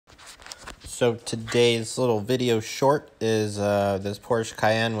So today's little video short is this Porsche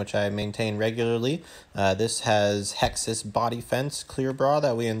Cayenne, which I maintain regularly. This has Hexis Body Fence clear bra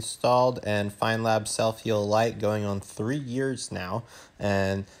that we installed and Feynlab Self Heal Lite going on 3 years now.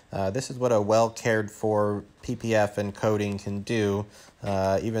 And this is what a well cared for PPF and coating can do.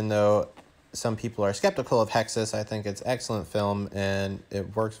 Even though some people are skeptical of Hexis, I think it's excellent film and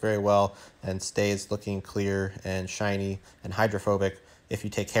it works very well and stays looking clear and shiny and hydrophobic if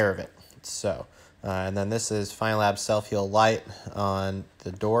you take care of it. So, and then this is Feynlab Self Heal Lite on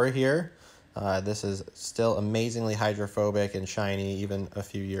the door here. This is still amazingly hydrophobic and shiny even a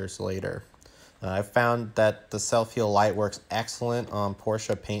few years later. I found that the Self Heal Lite works excellent on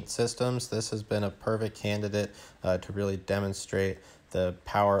Porsche paint systems. This has been a perfect candidate to really demonstrate the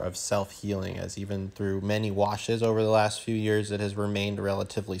power of self-healing, as even through many washes over the last few years, it has remained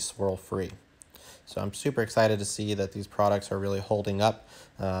relatively swirl-free. So I'm super excited to see that these products are really holding up.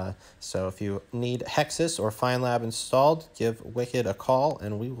 So if you need Hexis or Feynlab installed, give Wicked a call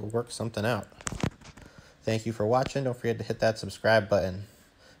and we will work something out. Thank you for watching. Don't forget to hit that subscribe button.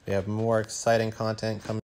 We have more exciting content coming.